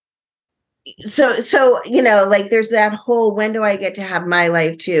like there's that whole, when do I get to have my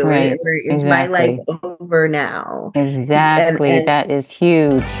life too? Right. Or is my life Exactly. over now? Exactly. And That is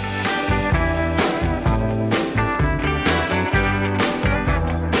huge.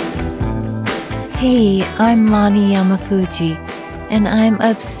 Hey, I'm Lonnie Yamafuji, and I'm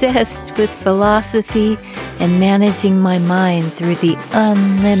obsessed with philosophy and managing my mind through the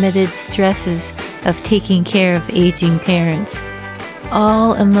unlimited stresses of taking care of aging parents.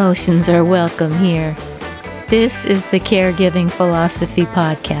 All emotions are welcome here. This is the Caregiving Philosophy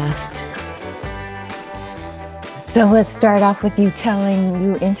Podcast. So let's start off with you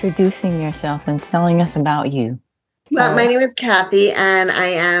introducing yourself and telling us about you. well, my name is Kathi, and I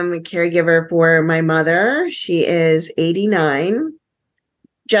am a caregiver for my mother. She is 89,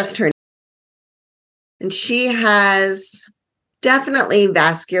 just turned, and she has definitely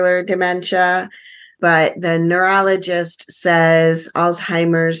vascular dementia, but the neurologist says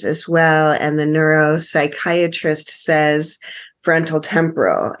Alzheimer's as well, and the neuropsychiatrist says frontal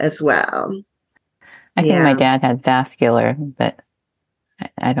temporal as well. I think my dad had vascular, but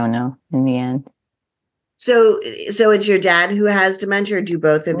I don't know in the end. So it's your dad who has dementia, or do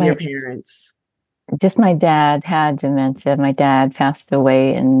both of your parents? Just my dad had dementia. My dad passed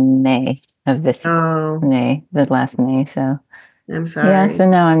away in May of this May, the last May. So I'm sorry. Yeah, so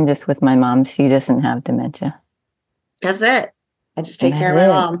now I'm just with my mom. She doesn't have dementia. That's it. I just take care of my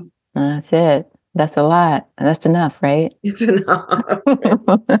mom. That's it. That's a lot. That's enough, right? It's enough.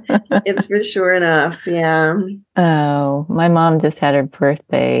 It's for sure enough. Yeah. Oh, my mom just had her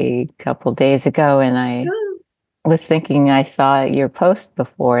birthday a couple days ago, and I was thinking, I saw your post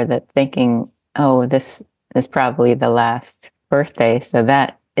before that, thinking, oh, this is probably the last birthday. So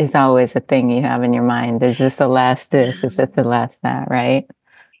that is always a thing you have in your mind. Is this the last this? Is this the last that, right?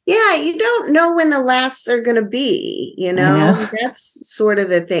 Yeah, you don't know when the lasts are going to be, That's sort of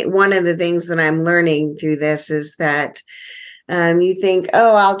the thing. One of the things that I'm learning through this is that you think,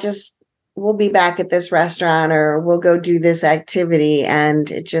 oh, we'll be back at this restaurant, or we'll go do this activity,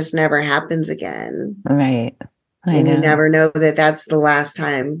 and it just never happens again. Right. And you never know that that's the last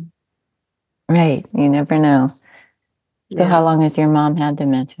time. Right. You never know. So how long has your mom had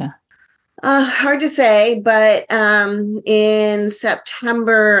dementia? Hard to say, but in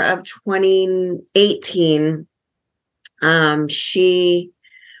September of 2018, she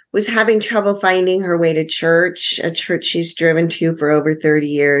was having trouble finding her way to church, a church she's driven to for over 30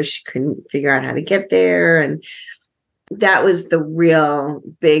 years. She couldn't figure out how to get there. And that was the real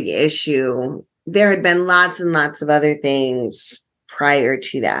big issue. There had been lots and lots of other things prior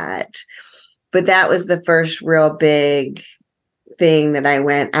to that, but that was the first real big thing that I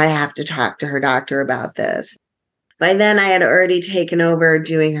have to talk to her doctor about this. By then I had already taken over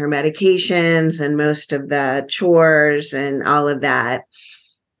doing her medications and most of the chores and all of that.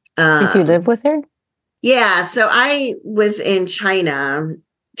 Did you live with her? Yeah. So I was in China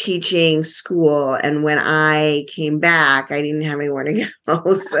teaching school, and when I came back, I didn't have anywhere to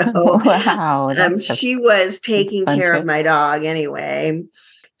go. So wow, she was taking care of my dog anyway.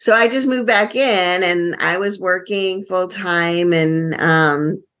 So I just moved back in, and I was working full time.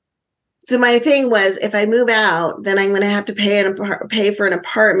 And so my thing was, if I move out, then I'm going to have to pay for an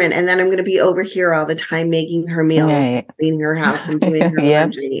apartment, and then I'm going to be over here all the time making her meals, cleaning her house, and doing her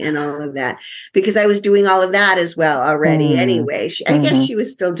laundry and all of that, because I was doing all of that as well already. Anyway, I guess she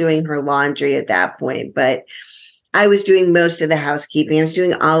was still doing her laundry at that point, but I was doing most of the housekeeping. I was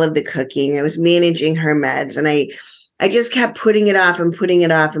doing all of the cooking. I was managing her meds, and I just kept putting it off and putting it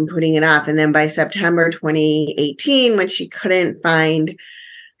off and putting it off. And then by September 2018, when she couldn't find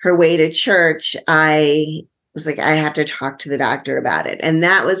her way to church, I was like, I have to talk to the doctor about it. And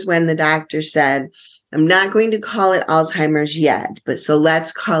that was when the doctor said, I'm not going to call it Alzheimer's yet, but so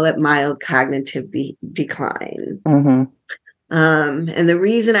let's call it mild cognitive decline. And the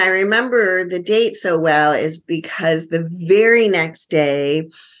reason I remember the date so well is because the very next day,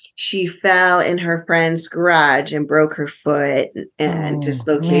 she fell in her friend's garage and broke her foot and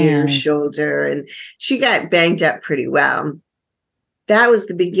dislocated her shoulder, and she got banged up pretty well. That was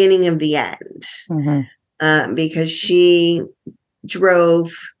the beginning of the end, because she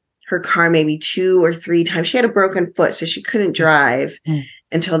drove her car maybe 2 or 3 times. She had a broken foot, so she couldn't drive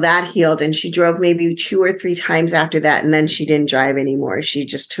until that healed. And she drove maybe 2 or 3 times after that, and then she didn't drive anymore. She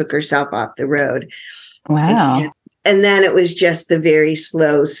just took herself off the road. Wow. And then it was just the very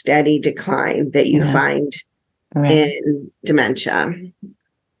slow, steady decline that you find in dementia.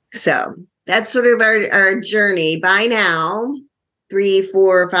 So that's sort of our journey. By now, 3,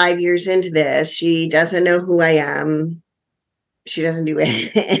 4, 5 years into this, she doesn't know who I am. she doesn't do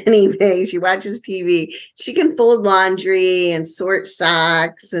anything. She watches TV. She can fold laundry and sort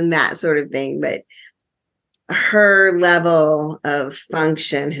socks and that sort of thing. But her level of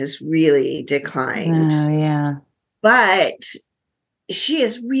function has really declined. Oh, yeah. But she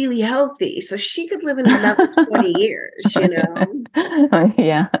is really healthy. So she could live another 20 years, you know?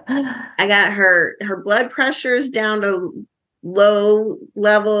 Yeah. I got her blood pressure is down to low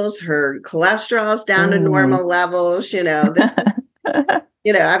levels. Her cholesterol's down to normal levels. You know, this is,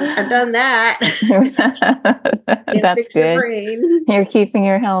 you know, I've done that. That's Fix your good. brain. You're keeping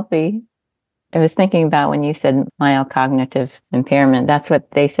her healthy. I was thinking about when you said mild cognitive impairment. That's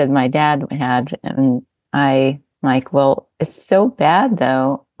what they said my dad had. And I like, well, it's so bad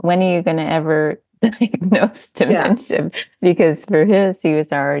though. When are you going to ever diagnose dementia? Yeah. Because for his, he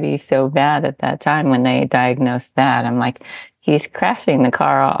was already so bad at that time when they diagnosed that. I'm like, he's crashing the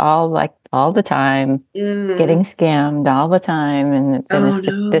car all the time, getting scammed all the time. And it's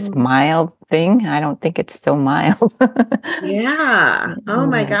just this mild thing. I don't think it's so mild. Yeah. Oh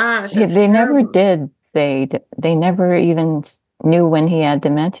my gosh. They never did say, they never even knew when he had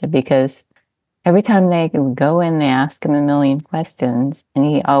dementia, because every time they would go in, they ask him a million questions and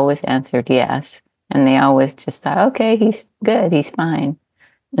he always answered yes. And they always just thought, okay, he's good, he's fine.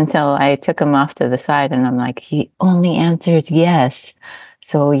 Until I took him off to the side and I'm like, he only answers yes.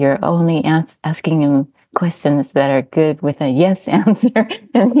 So you're only asking him questions that are good with a yes answer,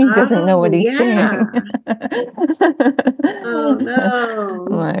 and he doesn't know what he's saying. Oh, no.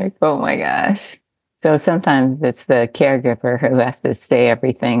 Like, oh my gosh. So sometimes it's the caregiver who has to say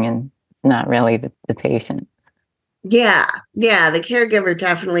everything, and it's not really the patient. Yeah. The caregiver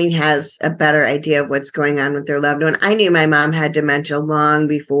definitely has a better idea of what's going on with their loved one. I knew my mom had dementia long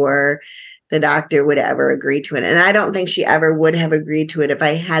before the doctor would ever agree to it. And I don't think she ever would have agreed to it if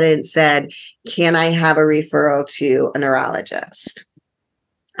I hadn't said, can I have a referral to a neurologist?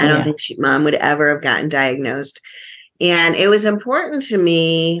 I don't think mom would ever have gotten diagnosed. And it was important to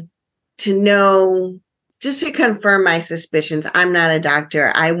me to know, just to confirm my suspicions. I'm not a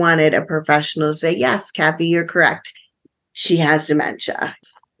doctor. I wanted a professional to say, yes, Kathi, you're correct. She has dementia.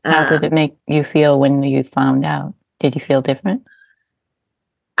 How did it make you feel when you found out? Did you feel different?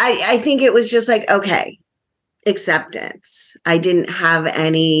 I think it was just like, okay, acceptance. I didn't have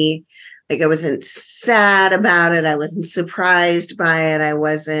any, like, I wasn't sad about it. I wasn't surprised by it. I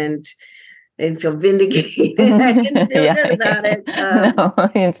didn't feel vindicated. I didn't feel good about it. No,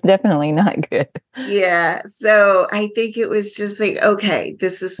 it's definitely not good. Yeah. So I think it was just like, okay,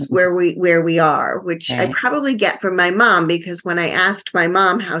 this is where we are, which I probably get from my mom, because when I asked my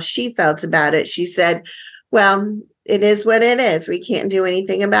mom how she felt about it, she said, well, it is what it is. We can't do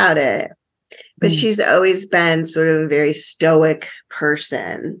anything about it. But she's always been sort of a very stoic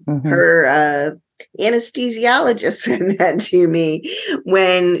person. Her anesthesiologist said that to me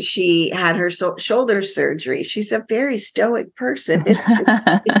when she had her shoulder surgery. She's a very stoic person.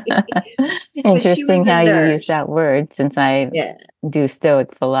 Interesting how you use that word, since I do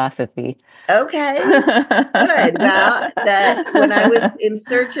stoic philosophy. Okay, good. Well, when I was in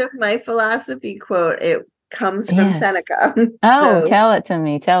search of my philosophy quote, it comes from Seneca. Oh, tell it to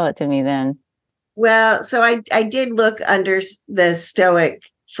me then. Well, so I did look under the Stoic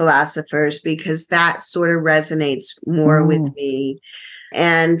philosophers, because that sort of resonates more with me.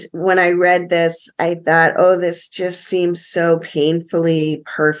 And when I read this, I thought, oh, this just seems so painfully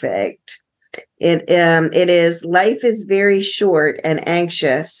perfect. It is, life is very short and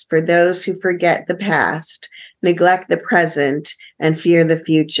anxious for those who forget the past, neglect the present, and fear the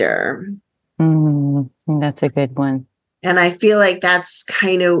future. That's a good one. And I feel like that's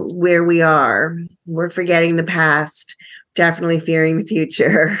kind of where we are. We're forgetting the past, definitely fearing the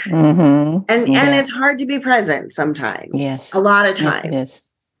future. And it's hard to be present sometimes. Yes. A lot of times.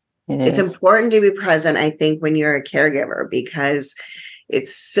 Yes, It's important to be present, I think, when you're a caregiver, because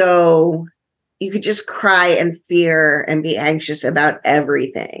it's so, you could just cry and fear and be anxious about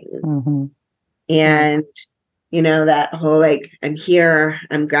everything. And, you know, that whole, like, I'm here,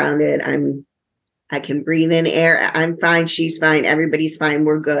 I'm grounded, I can breathe in air. I'm fine. She's fine. Everybody's fine.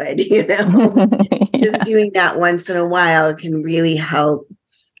 We're good. You know, just doing that once in a while can really help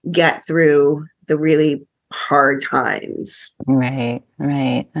get through the really hard times. Right.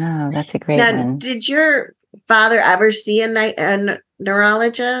 Oh, that's a great one. Did your father ever see a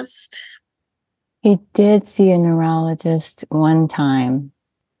neurologist? He did see a neurologist one time.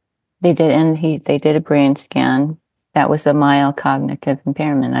 They did, and they did a brain scan. That was a mild cognitive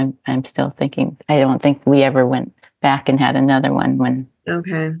impairment. I'm still thinking. I don't think we ever went back and had another one when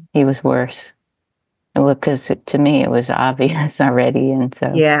he was worse. Because to me it was obvious already, and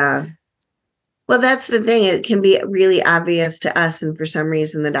so Well, that's the thing. It can be really obvious to us, and for some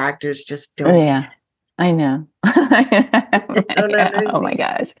reason, the doctors just don't. Yeah, I know. Oh my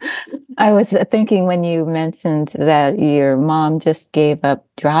gosh. I was thinking when you mentioned that your mom just gave up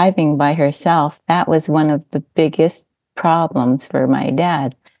driving by herself, that was one of the biggest problems for my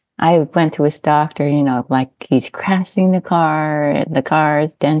dad. I went to his doctor, like he's crashing the car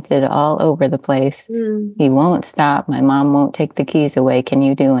is dented all over the place. Mm. He won't stop. My mom won't take the keys away. Can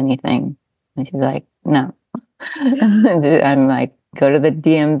you do anything? And she's like, no. I'm like, go to the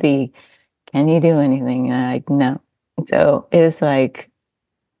DMV. Can you do anything? And I'm like, no. So it's like,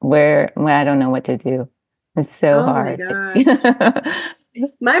 I don't know what to do. It's so hard. My gosh.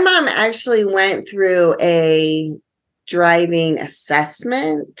 My mom actually went through a driving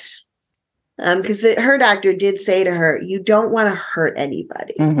assessment because her doctor did say to her, you don't want to hurt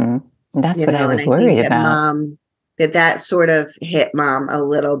anybody. Mm-hmm. That's what I was worried about. That sort of hit mom a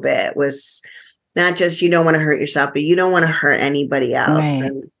little bit, was not just you don't want to hurt yourself, but you don't want to hurt anybody else.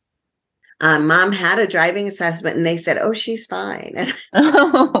 Right. And mom had a driving assessment and they said, oh, she's fine.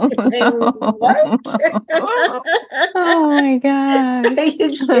 What? Oh my God. Are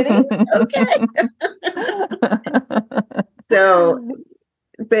you kidding? Okay. So,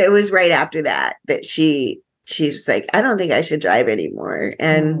 but it was right after that she was like, I don't think I should drive anymore.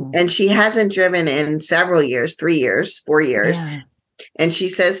 And she hasn't driven in several years, 3 years, 4 years. Yeah. And she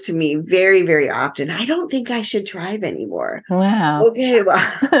says to me very, very often, I don't think I should drive anymore. Wow. Okay, well.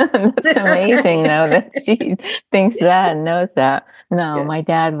 That's amazing, though, that she thinks that and knows that. No, yeah. My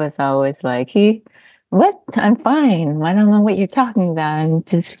dad was always like, what? I'm fine. I don't know what you're talking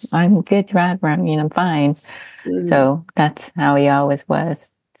about. I'm a good driver. I mean, I'm fine. Mm-hmm. So that's how he always was.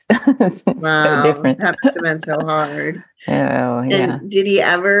 Wow. So different. That must have been so hard. Oh, yeah.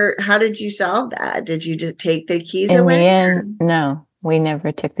 And how did you solve that? Did you just take the keys away? In the end, no, we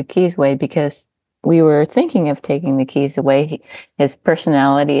never took the keys away because we were thinking of taking the keys away. His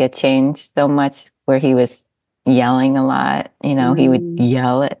personality had changed so much where he was yelling a lot. He would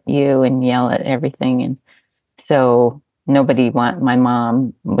yell at you and yell at everything. And so my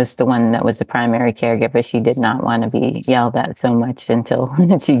mom was the one that was the primary caregiver. She did not want to be yelled at so much until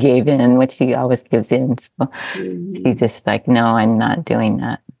she gave in, which she always gives in. So she just like, no, I'm not doing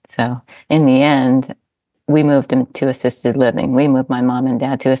that. So in the end, we moved him to assisted living. We moved my mom and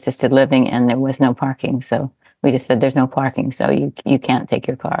dad to assisted living, and there was no parking. So we just said, there's no parking, so you can't take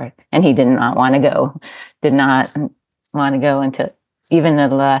your car. And he did not want to go. Did not want to go until even at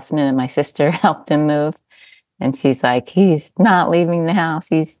the last minute. My sister helped him move. And she's like, he's not leaving the house.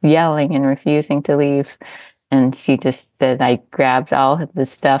 He's yelling and refusing to leave. And she just said, I grabbed all of the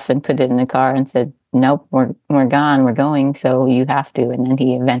stuff and put it in the car and said, nope, we're gone. We're going. So you have to. And then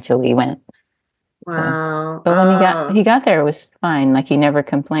he eventually went. Wow. So, but when he got there, it was fine. Like he never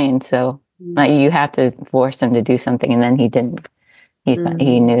complained. So like you had to force him to do something. And then he didn't. He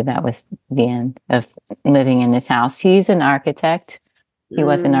knew that was the end of living in his house. He's an architect. He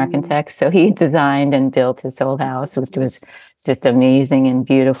was an architect, so he designed and built his old house, which was just amazing and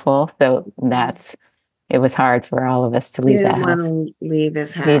beautiful. So it was hard for all of us to leave that house. He didn't want to leave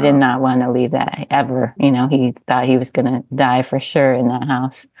his house. He did not want to leave that ever. He thought he was going to die for sure in that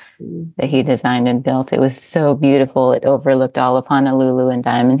house that he designed and built. It was so beautiful. It overlooked all of Honolulu and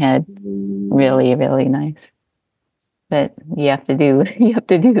Diamond Head. Really, really nice. But you have to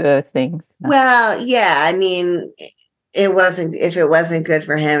do those things. Well, yeah, I mean, if it wasn't good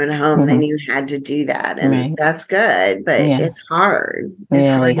for him at home, then you had to do that. And that's good, but it's hard. It's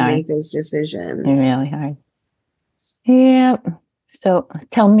really hard to make those decisions. It's really hard. Yeah. So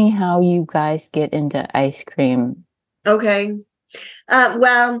tell me how you guys get into ice cream. Okay.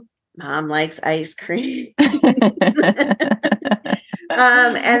 Well, mom likes ice cream.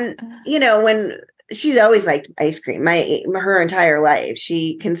 And when she's always liked ice cream, her entire life,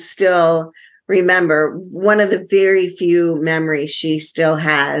 she can still remember one of the very few memories she still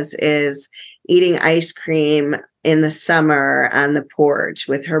has is eating ice cream in the summer on the porch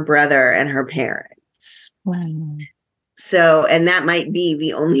with her brother and her parents. Wow. So, and that might be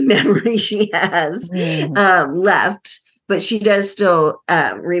the only memory she has left, but she does still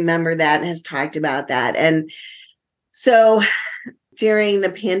remember that and has talked about that. And so during the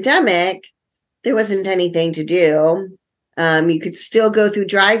pandemic, there wasn't anything to do. You could still go through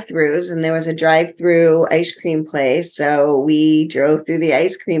drive-thrus, and there was a drive-through ice cream place. So we drove through the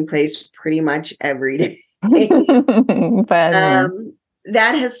ice cream place pretty much every day.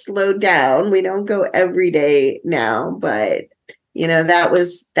 That has slowed down. We don't go every day now, but that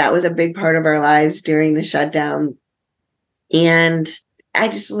was a big part of our lives during the shutdown. And I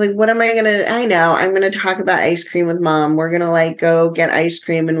just like, what am I I'm going to talk about ice cream with mom. We're going to go get ice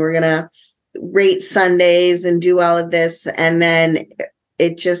cream, and we're going to rate Sundays and do all of this. And then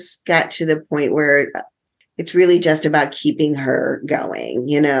it just got to the point where it's really just about keeping her going,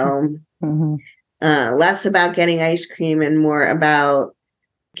 Mm-hmm. Less about getting ice cream and more about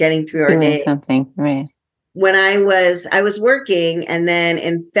getting through our day. Something, right. When I was working, and then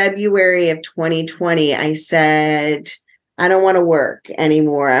in February of 2020, I said, I don't want to work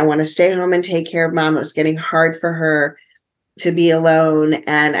anymore. I want to stay home and take care of Mom. It was getting hard for her to be alone.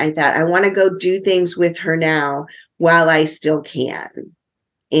 And I thought, I want to go do things with her now while I still can.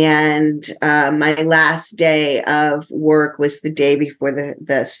 And my last day of work was the day before it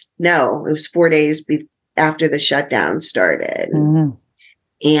was 4 days after the shutdown started. Mm-hmm.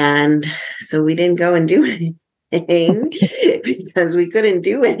 And so we didn't go and do anything because we couldn't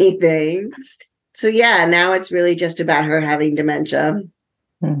do anything. So yeah, now it's really just about her having dementia.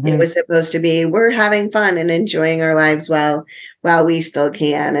 Mm-hmm. It was supposed to be, we're having fun and enjoying our lives while we still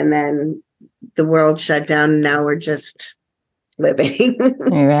can. And then the world shut down. And now we're just living.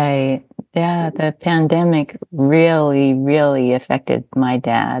 Right. Yeah. The pandemic really, really affected my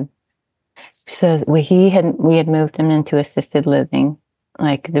dad. So we had moved him into assisted living,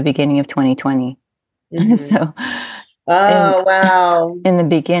 like the beginning of 2020. Mm-hmm. So, wow. In the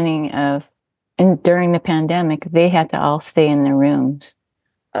beginning and during the pandemic, they had to all stay in their rooms,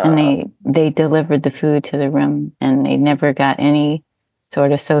 and they delivered the food to the room, and they never got any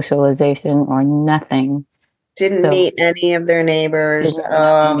sort of socialization or nothing. Didn't meet any of their neighbors.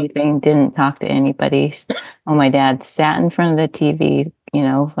 Anything. Didn't talk to anybody. My dad sat in front of the TV,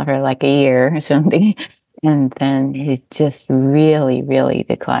 for like a year or something. And then he just really, really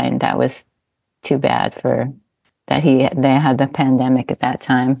declined. That was too bad they had the pandemic at that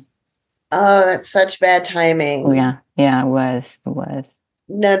time. Oh, that's such bad timing. Yeah, it was.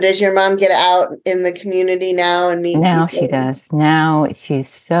 Now, does your mom get out in the community now and meet now people? She does. Now she's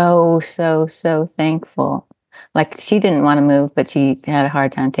so, so, so thankful. Like, she didn't want to move, but she had a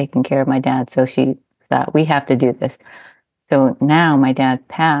hard time taking care of my dad. So she thought, we have to do this. So now my dad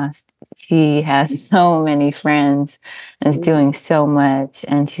passed. She has so many friends and is doing so much.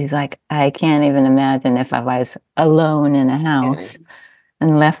 And she's like, I can't even imagine if I was alone in a house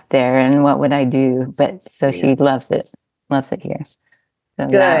and left there, and what would I do? But so she loves it here. So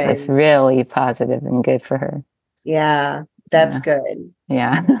that was really positive and good for her. Yeah, that's good.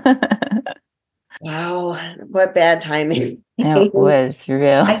 Yeah. Wow, what bad timing. It was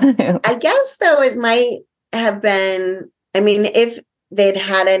real. I guess, though, it might have been, if they'd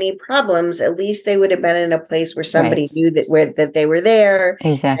had any problems, at least they would have been in a place where somebody knew that they were there.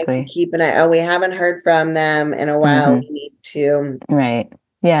 Exactly. And could keep an eye. Oh, we haven't heard from them in a while. Mm-hmm. We need to. Right.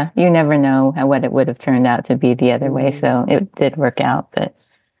 Yeah. You never know what it would have turned out to be the other way. So it did work out, but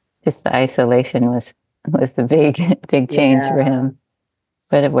just the isolation was the big change for him.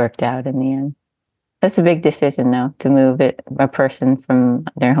 But it worked out in the end. That's a big decision, though, to move a person from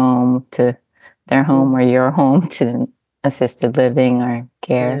their home to their home or your home to assisted living or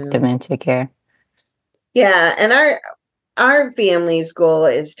care, dementia care. Yeah, and our family's goal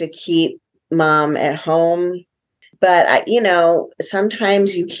is to keep Mom at home, but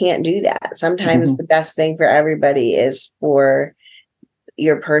sometimes you can't do that. Sometimes the best thing for everybody is for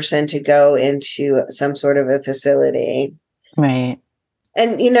your person to go into some sort of a facility, right?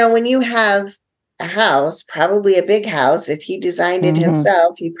 And when you have a house, probably a big house. If he designed it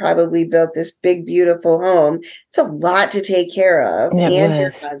himself, he probably built this big, beautiful home. It's a lot to take care of, and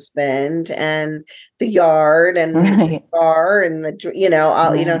your husband, and the yard, and the car, and you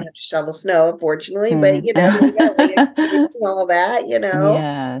don't have to shovel snow, unfortunately, but you got all that,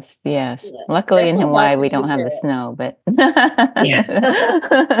 Yes. Yeah. Luckily in Hawaii we don't have the snow, but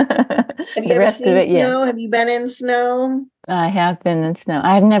have you ever seen snow? Have you been in snow? I have been in snow.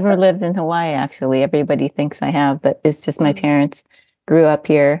 I've never lived in Hawaii, actually. Everybody thinks I have, but it's just my parents grew up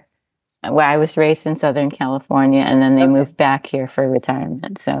here. Where I was raised in Southern California, and then they moved back here for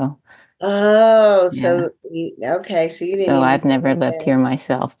retirement. So, so you didn't. So I've never lived here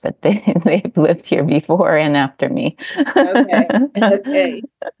myself, but they've lived here before and after me. Okay.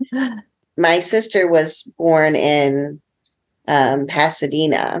 My sister was born in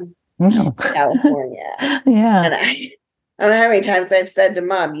Pasadena, California. Yeah, and I don't know how many times I've said to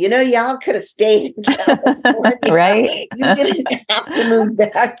Mom, y'all could have stayed in California. Right? You didn't have to move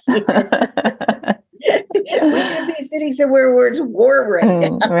back here. We could be sitting somewhere where it's war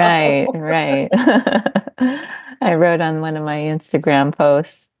right now. Right. I wrote on one of my Instagram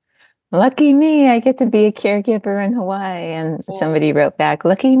posts, lucky me, I get to be a caregiver in Hawaii. And somebody wrote back,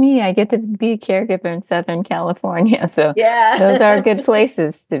 lucky me, I get to be a caregiver in Southern California. So those are good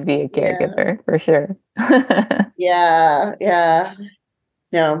places to be a caregiver, for sure. Yeah.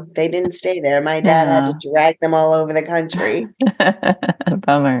 No, they didn't stay there. My dad had to drag them all over the country.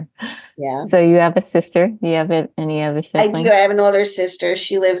 Bummer. Yeah. So you have a sister? Do you have any other siblings? I do. I have an older sister.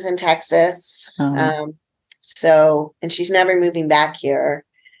 She lives in Texas. And she's never moving back here.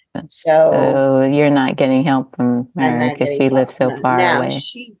 So you're not getting help from her because she lives so far away.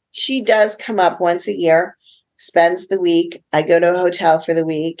 She does come up once a year, spends the week. I go to a hotel for the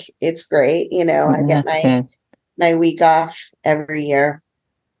week. It's great. I get my week off every year.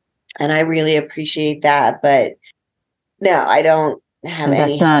 And I really appreciate that. But no, I don't have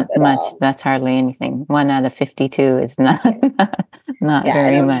any. That's not much. That's hardly anything. 1 out of 52 is not very much.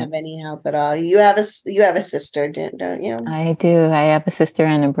 I don't have any help at all. You have a sister, don't you? I do. I have a sister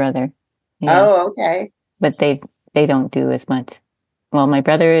and a brother. Yes. Oh, okay. But they don't do as much. Well, my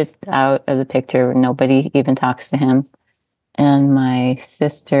brother is out of the picture. Nobody even talks to him. And my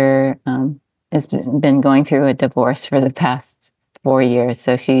sister has been going through a divorce for the past 4 years.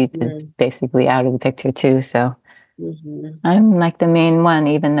 So she is basically out of the picture too. So I'm like the main one,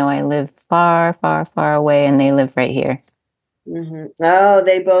 even though I live far, far, far away and they live right here. Oh,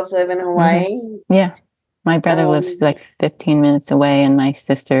 they both live in Hawaii? Yeah. My brother lives like 15 minutes away and my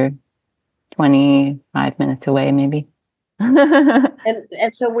sister 25 minutes away, maybe.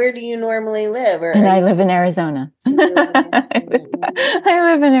 And so where do you normally live? I live in Arizona. I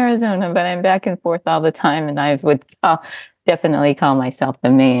live in Arizona, but I'm back and forth all the time. And I would definitely call myself the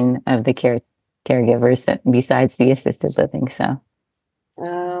main of the caregivers besides the assisted living. So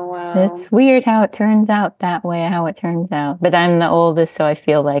it's weird how it turns out that way, But I'm the oldest, so I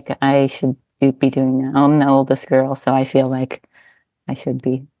feel like I should be doing that. I'm the oldest girl, so I feel like I should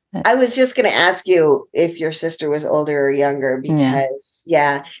be. I was just going to ask you if your sister was older or younger because,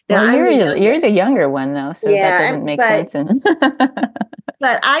 Now, you're the younger one, though, so that doesn't make sense.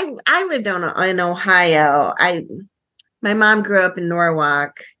 But I lived in Ohio. My mom grew up in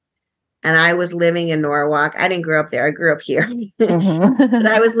Norwalk, and I was living in Norwalk. I didn't grow up there. I grew up here. But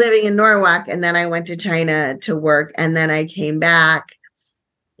I was living in Norwalk, and then I went to China to work, and then I came back,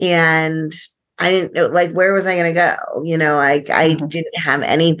 and I didn't know, where was I going to go? I didn't have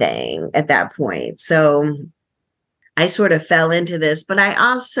anything at that point. So I sort of fell into this, but I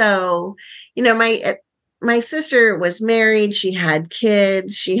also, my sister was married. She had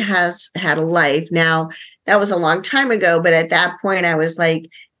kids. She has had a life. Now, that was a long time ago, but at that point I was like,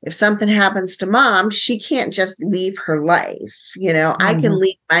 if something happens to mom, she can't just leave her life. I can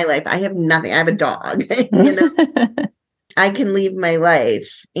leave my life. I have nothing. I have a dog, I can leave my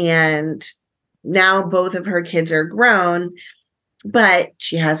life. And now both of her kids are grown, but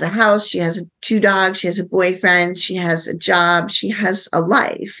she has a house, she has 2 dogs, she has a boyfriend, she has a job, she has a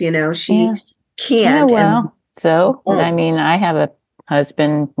life, she can't. I mean, I have a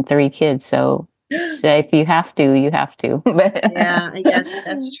husband and 3 kids, so if you have to, you have to. Yeah, I guess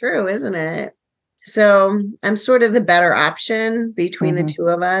that's true, isn't it? So I'm sort of the better option between the two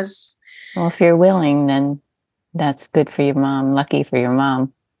of us. Well, if you're willing, then that's good for your mom. Lucky for your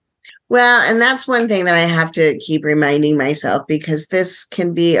mom. Well, and that's one thing that I have to keep reminding myself, because this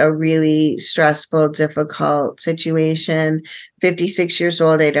can be a really stressful, difficult situation. 56 years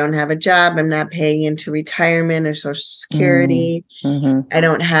old. I don't have a job. I'm not paying into retirement or Social Security. I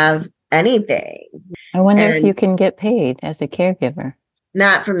don't have anything. I wonder if you can get paid as a caregiver.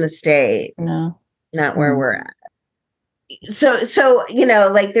 Not from the state. No. Not where we're at. So, there's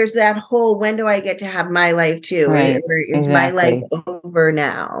that whole, when do I get to have my life too? Right. Or is my life over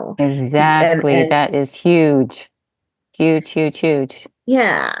now? Exactly. And that is huge. Huge.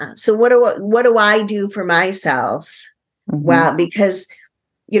 Yeah. So what do I do for myself? Well, because,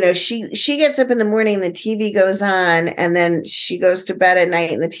 she gets up in the morning, the TV goes on, and then she goes to bed at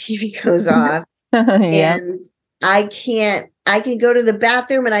night and the TV goes off. And I can go to the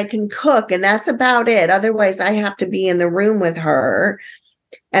bathroom and I can cook, and that's about it. Otherwise, I have to be in the room with her,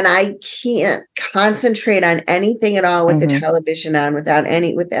 and I can't concentrate on anything at all with the television on, without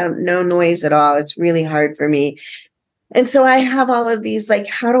no noise at all. It's really hard for me. And so I have all of these,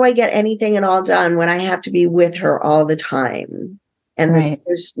 how do I get anything at all done when I have to be with her all the time? And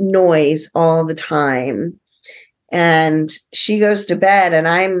there's noise all the time. And she goes to bed and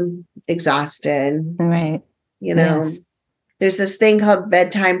I'm exhausted. Right. Yes. There's this thing called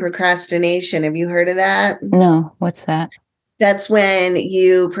bedtime procrastination. Have you heard of that? No. What's that? That's when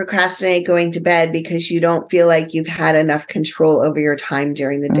you procrastinate going to bed because you don't feel like you've had enough control over your time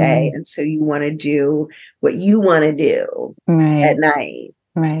during the day. And so you want to do what you want to do at night.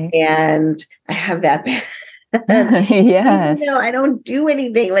 Right. And I have that bad. Yes. No, I don't do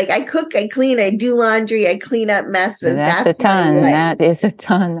anything. I cook, I clean, I do laundry, I clean up messes. That's a ton. That is a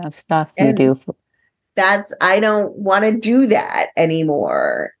ton of stuff you do. I don't want to do that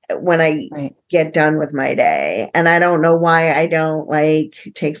anymore when I get done with my day. And I don't know why I don't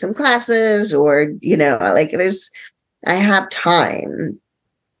like take some classes or, like I have time.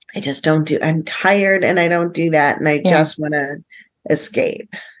 I'm tired and I don't do that. And I just want to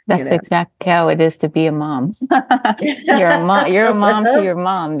escape. That's exactly how it is to be a mom. You're a mom to your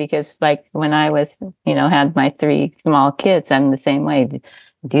mom, because like when I was, had my 3 small kids, I'm the same way.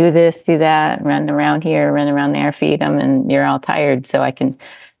 Do this, do that, run around here, run around there, feed them, and you're all tired. So I can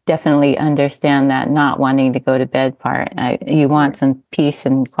definitely understand that not wanting to go to bed part. You want some peace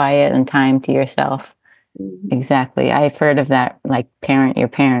and quiet and time to yourself. Mm-hmm. Exactly. I've heard of that, like parent your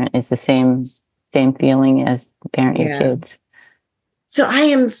parent is the same feeling as parent your kids. So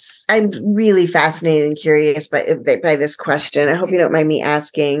I'm really fascinated and curious by this question. I hope you don't mind me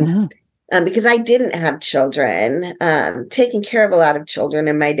asking, because I didn't have children, taking care of a lot of children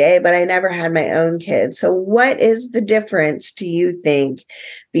in my day, but I never had my own kids. So what is the difference, do you think,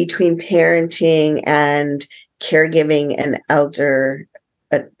 between parenting and caregiving an elder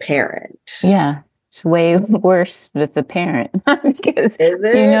parent? Yeah. It's way worse with the parent because,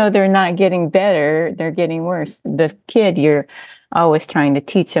 they're not getting better. They're getting worse. The kid, you're always trying to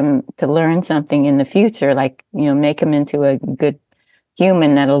teach them to learn something in the future, like, make them into a good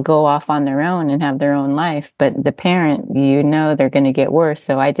human that'll go off on their own and have their own life. But the parent, they're going to get worse.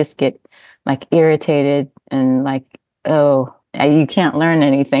 So I just get like irritated and like, oh, you can't learn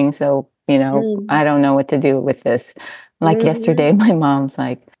anything. So, I don't know what to do with this. Like yesterday, my mom's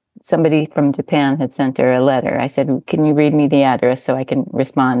like, somebody from Japan had sent her a letter. I said, can you read me the address so I can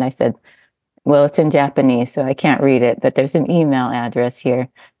respond? I said, well, it's in Japanese, so I can't read it, but there's an email address here.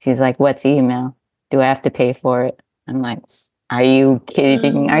 She's like, what's email? Do I have to pay for it? I'm like, are you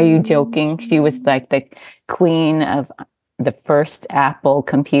kidding? Are you joking? She was like the queen of the first Apple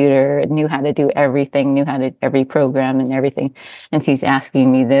computer, knew how to do everything, every program and everything. And she's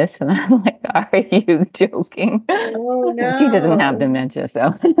asking me this. And I'm like, are you joking? Oh, no. She doesn't have dementia,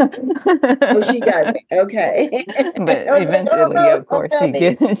 so. Oh, she doesn't. Okay. But eventually, of course,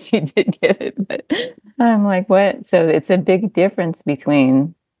 she did get it. But I'm like, what? So it's a big difference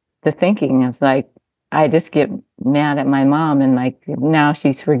between the thinking. It's like, I just get mad at my mom and like, now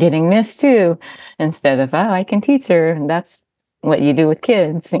she's forgetting this too, instead of, I can teach her. And that's what you do with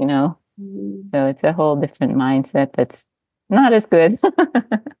kids, Mm-hmm. So it's a whole different mindset that's not as good.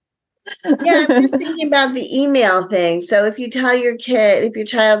 Yeah, I'm just thinking about the email thing. So if you tell your kid, if your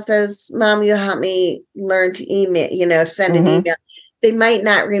child says, Mom, you help me learn to email, send an email, they might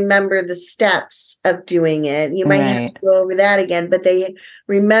not remember the steps of doing it. You might have to go over that again, but they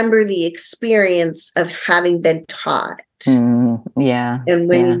remember the experience of having been taught. Yeah. And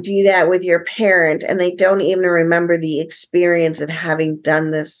when you do that with your parent and they don't even remember the experience of having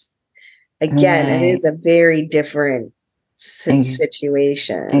done this again, it is a very different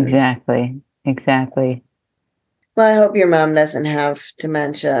situation. Exactly. Well, I hope your mom doesn't have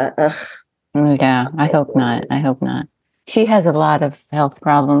dementia. Ugh. Yeah, I hope not. She has a lot of health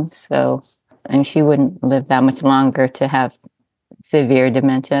problems, and she wouldn't live that much longer to have severe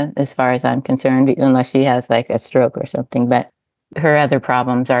dementia, as far as I'm concerned, unless she has like a stroke or something. But her other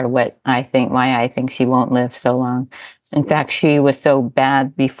problems are why I think she won't live so long. In fact, she was so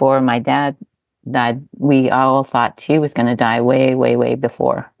bad before my dad died. We all thought she was going to die way, way, way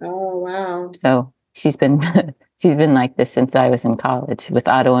before. Oh, wow. So she's been like this since I was in college with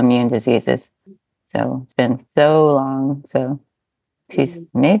autoimmune diseases. So it's been so long. So she's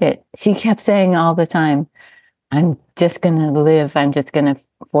made it. She kept saying all the time, I'm just going to live. I'm just going to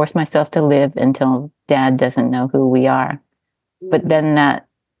force myself to live until Dad doesn't know who we are. But then that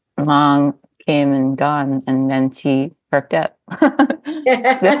long came and gone, and then she perked up. Though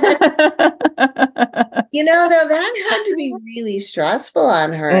that had to be really stressful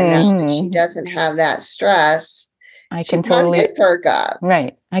on her. Now that she doesn't have that stress, I can totally perk up.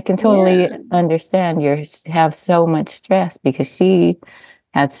 Right. I can totally understand you have so much stress, because she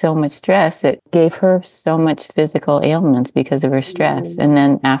had so much stress. It gave her so much physical ailments because of her stress. And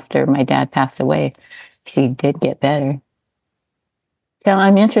then after my dad passed away, she did get better. So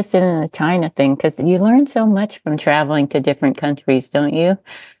I'm interested in the China thing, because you learn so much from traveling to different countries, don't you?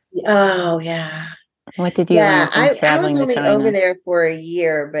 Oh, yeah. What did you learn from traveling to China? I was only over there for a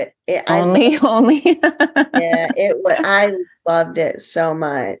year, but only. I loved it so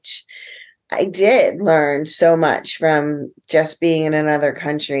much. I did learn so much from just being in another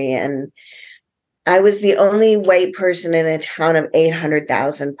country, and I was the only white person in a town of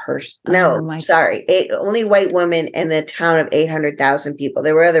 800,000 only white woman in the town of 800,000 people.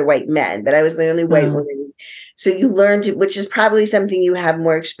 There were other white men, but I was the only white woman. So you learn to, which is probably something you have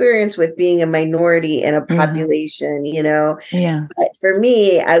more experience with, being a minority in a population, Yeah. But for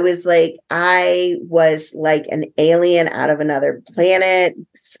me, I was like an alien out of another planet.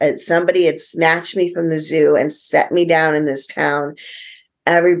 Somebody had snatched me from the zoo and set me down in this town.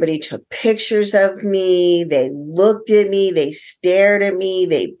 Everybody took pictures of me. They looked at me. They stared at me.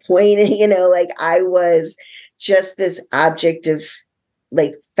 They pointed, like I was just this object of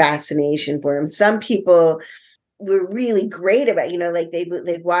like fascination for them. Some people were really great about, like they'd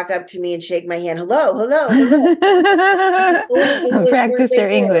walk up to me and shake my hand. Hello. Only English practice their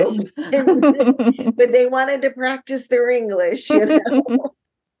English. But they wanted to practice their English, Well,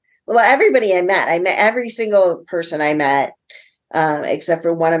 everybody I met every single person I met. Except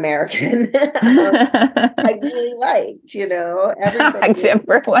for one American, I really liked, Except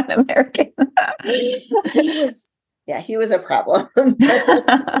for one American. he was a problem.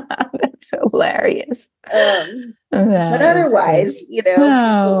 That's hilarious. But otherwise,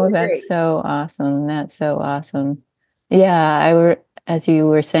 oh, that's great. So awesome. That's so awesome. Yeah, as you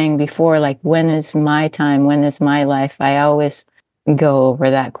were saying before, like, when is my time? When is my life? I always go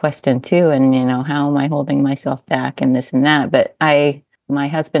over that question too, and how am I holding myself back and this and that. But my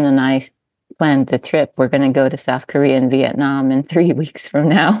husband and I planned the trip. We're going to go to South Korea and Vietnam in 3 weeks from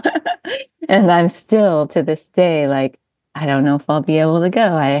now. And I'm still to this day like, I don't know if I'll be able to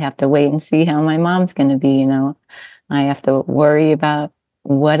go. I have to wait and see how my mom's going to be. I have to worry about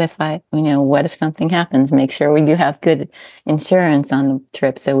what if something happens. Make sure we do have good insurance on the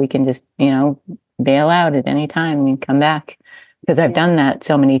trip so we can just bail out at any time and come back. Because I've done that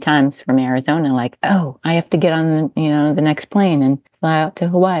so many times from Arizona, like, oh, I have to get on, the next plane and fly out to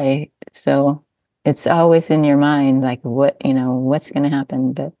Hawaii. So it's always in your mind, like, what's going to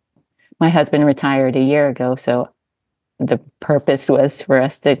happen. But my husband retired a year ago, so the purpose was for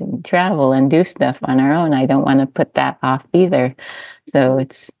us to travel and do stuff on our own. I don't want to put that off either. So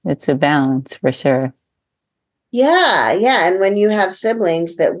it's a balance for sure. Yeah. And when you have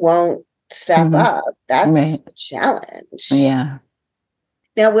siblings that won't step up, that's a challenge. Yeah.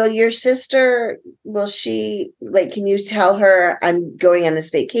 Now, will she, like, can you tell her, I'm going on this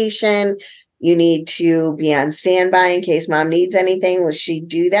vacation, you need to be on standby in case mom needs anything? Will she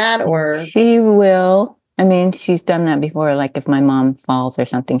do that, or? She will. I mean, she's done that before. Like, if my mom falls or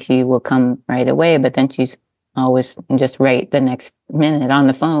something, she will come right away, but then she's always just right the next minute on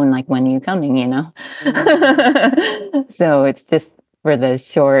the phone, like, when are you coming, So it's just for the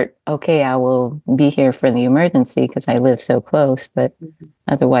short, okay, I will be here for the emergency because I live so close, but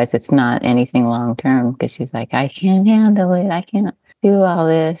otherwise it's not anything long term, because she's like, I can't handle it. I can't do all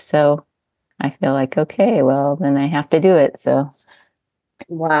this. So I feel like, okay, well, then I have to do it. So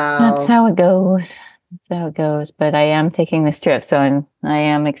wow, that's how it goes. But I am taking this trip, so I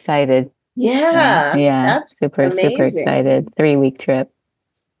am excited. Yeah. That's super excited. 3-week trip.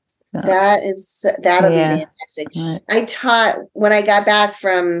 So, that'll be fantastic. When I got back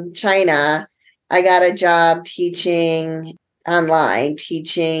from China, I got a job teaching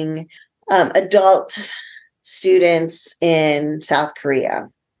adult students in South Korea.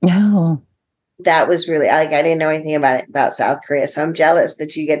 Oh. That was really, I didn't know anything about South Korea. So I'm jealous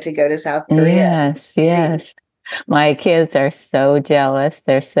that you get to go to South Korea. Yes. My kids are so jealous.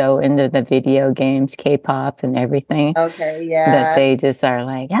 They're so into the video games, K-pop and everything. Okay, yeah. That they just are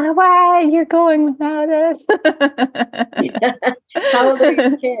like, why you're going without us? How old are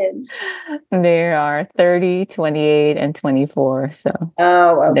your kids? They are 30, 28, and 24. So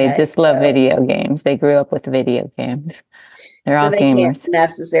okay. They just love video games. They grew up with video games. They're all gamers. Can't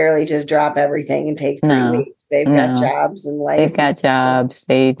necessarily just drop everything and take 3 weeks. They've got jobs and life. They've got jobs.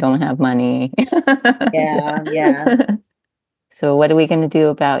 They don't have money. Yeah. So what are we going to do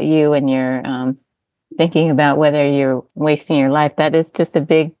about you and your thinking about whether you're wasting your life? That is just a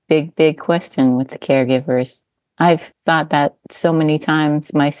big, big, big question with the caregivers. I've thought that so many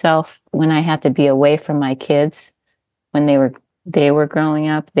times myself when I had to be away from my kids when they were growing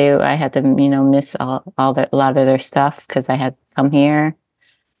up. I had to, miss a lot of their stuff because I had come here.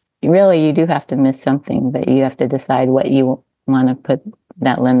 Really, you do have to miss something, but you have to decide what you want to put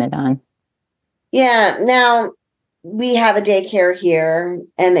that limit on. Yeah. Now we have a daycare here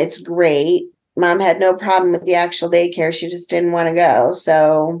and it's great. Mom had no problem with the actual daycare. She just didn't want to go.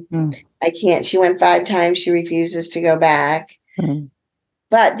 So I can't. She went 5 times. She refuses to go back.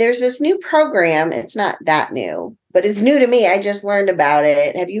 But there's this new program. It's not that new, but it's new to me. I just learned about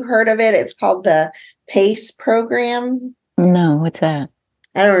it. Have you heard of it? It's called the PACE program. No, what's that?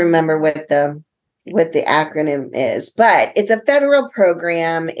 I don't remember what the what the acronym is, but it's a federal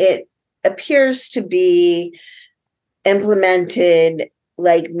program. It appears to be implemented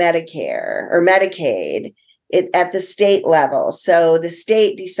like Medicare or Medicaid at the state level. So the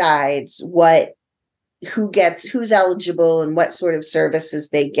state decides who's eligible and what sort of services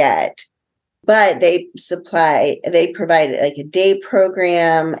they get. But they provide like a day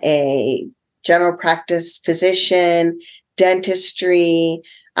program, a general practice physician, dentistry,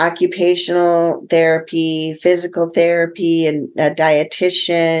 occupational therapy, physical therapy, and a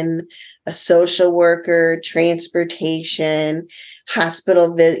dietitian, a social worker, transportation,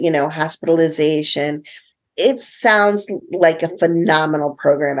 hospitalization. It sounds like a phenomenal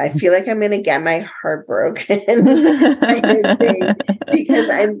program. I feel like I'm going to get my heart broken by this thing because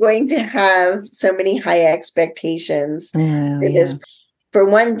I'm going to have so many high expectations for this. For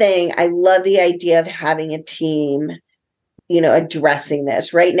one thing, I love the idea of having a team, addressing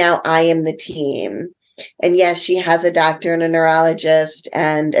this. Right now, I am the team. And yes, she has a doctor and a neurologist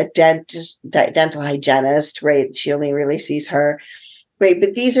and a dental hygienist, right? She only really sees her. Right,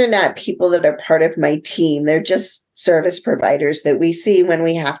 but these are not people that are part of my team. They're just service providers that we see when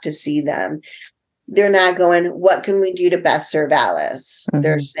we have to see them. They're not going, what can we do to best serve Alice? Mm-hmm.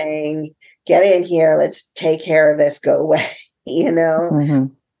 They're saying, get in here, let's take care of this, go away, Mm-hmm.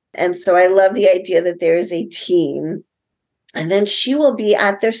 And so I love the idea that there is a team. And then she will be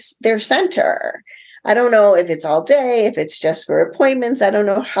at their center. I don't know if it's all day, if it's just for appointments. I don't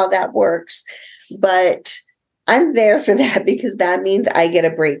know how that works, but I'm there for that because that means I get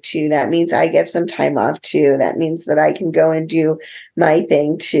a break too. That means I get some time off too. That means that I can go and do my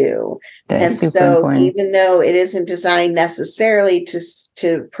thing too. And so important. Even though it isn't designed necessarily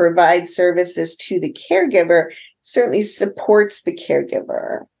to provide services to the caregiver, it certainly supports the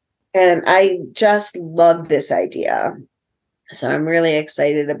caregiver. And I just love this idea. So I'm really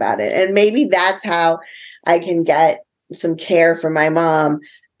excited about it. And maybe that's how I can get some care for my mom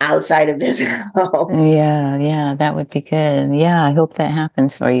outside of this house. Yeah, that would be good. Yeah, I hope that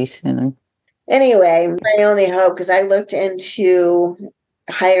happens for you soon. Anyway, my only hope, because I looked into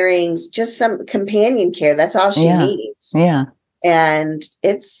hiring just some companion care. That's all she needs. Yeah. And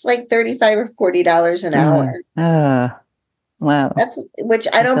it's like $35 or $40 an hour. Wow. Which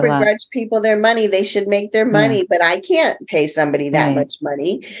I don't begrudge people their money. They should make their money, but I can't pay somebody that much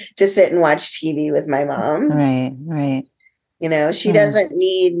money to sit and watch TV with my mom. Right. She doesn't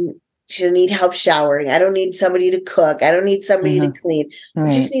need help showering. I don't need somebody to cook. I don't need somebody to clean. I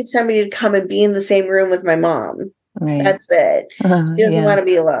just need somebody to come and be in the same room with my mom. Right. That's it. She doesn't want to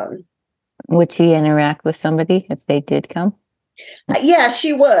be alone. Would she interact with somebody if they did come? Yeah,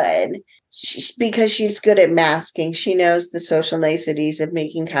 she would. Because she's good at masking. She knows the social niceties of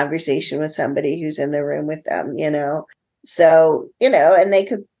making conversation with somebody who's in the room with them, So, and they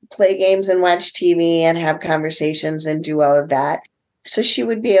could play games and watch TV and have conversations and do all of that. So she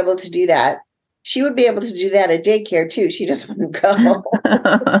would be able to do that. She would be able to do that at daycare too. She just wouldn't go.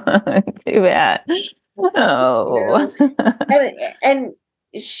 Do that. Oh. And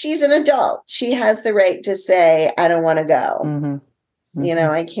she's an adult. She has the right to say, I don't want to go. Mm-hmm.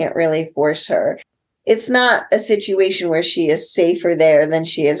 I can't really force her. It's not a situation where she is safer there than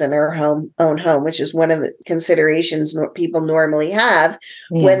she is in her own home, which is one of the considerations people normally have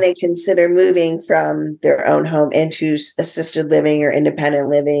when they consider moving from their own home into assisted living or independent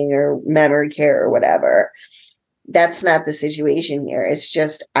living or memory care or whatever. That's not the situation here. It's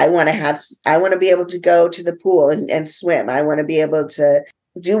just, I want to be able to go to the pool and swim. I want to be able to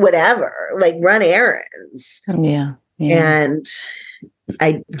do whatever, like run errands. Yeah. And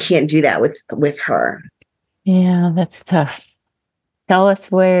I can't do that with her. Yeah, that's tough. Tell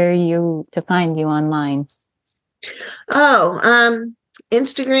us where to find you online. Instagram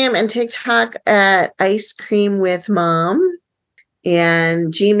and TikTok at Ice Cream with Mom,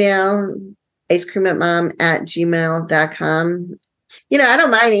 and Gmail, icecreamwithmom@gmail.com. I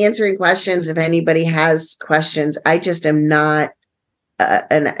don't mind answering questions if anybody has questions. I just am not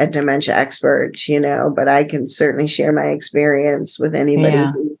a dementia expert, but I can certainly share my experience with anybody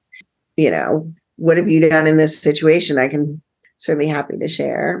who, what have you done in this situation? I can certainly happy to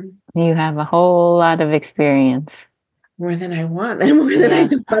share. You have a whole lot of experience. More than I want. And more than I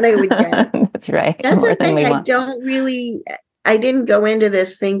thought I would get. That's right. That's the thing. I didn't go into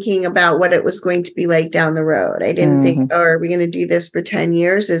this thinking about what it was going to be like down the road. I didn't think, are we going to do this for 10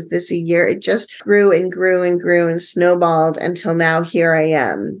 years? Is this a year? It just grew and grew and grew and snowballed until now here I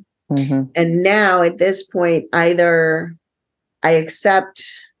am. Mm-hmm. And now at this point, either I accept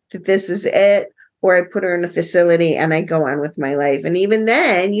that this is it, or I put her in a facility and I go on with my life. And even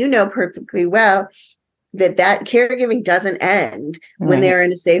then, perfectly well, that caregiving doesn't end when they're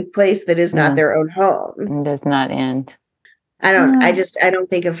in a safe place that is not their own home. It does not end. I don't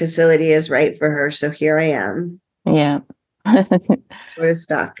think a facility is right for her. So here I am. Yeah. Sort of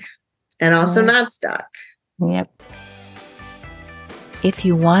stuck and also not stuck. Yep. If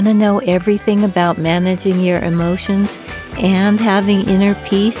you want to know everything about managing your emotions and having inner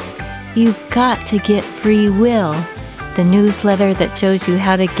peace, you've got to get Free Will, the newsletter that shows you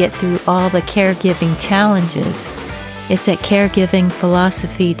how to get through all the caregiving challenges. It's at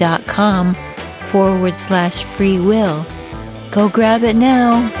caregivingphilosophy.com/free will. Go grab it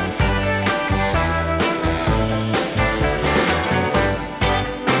now.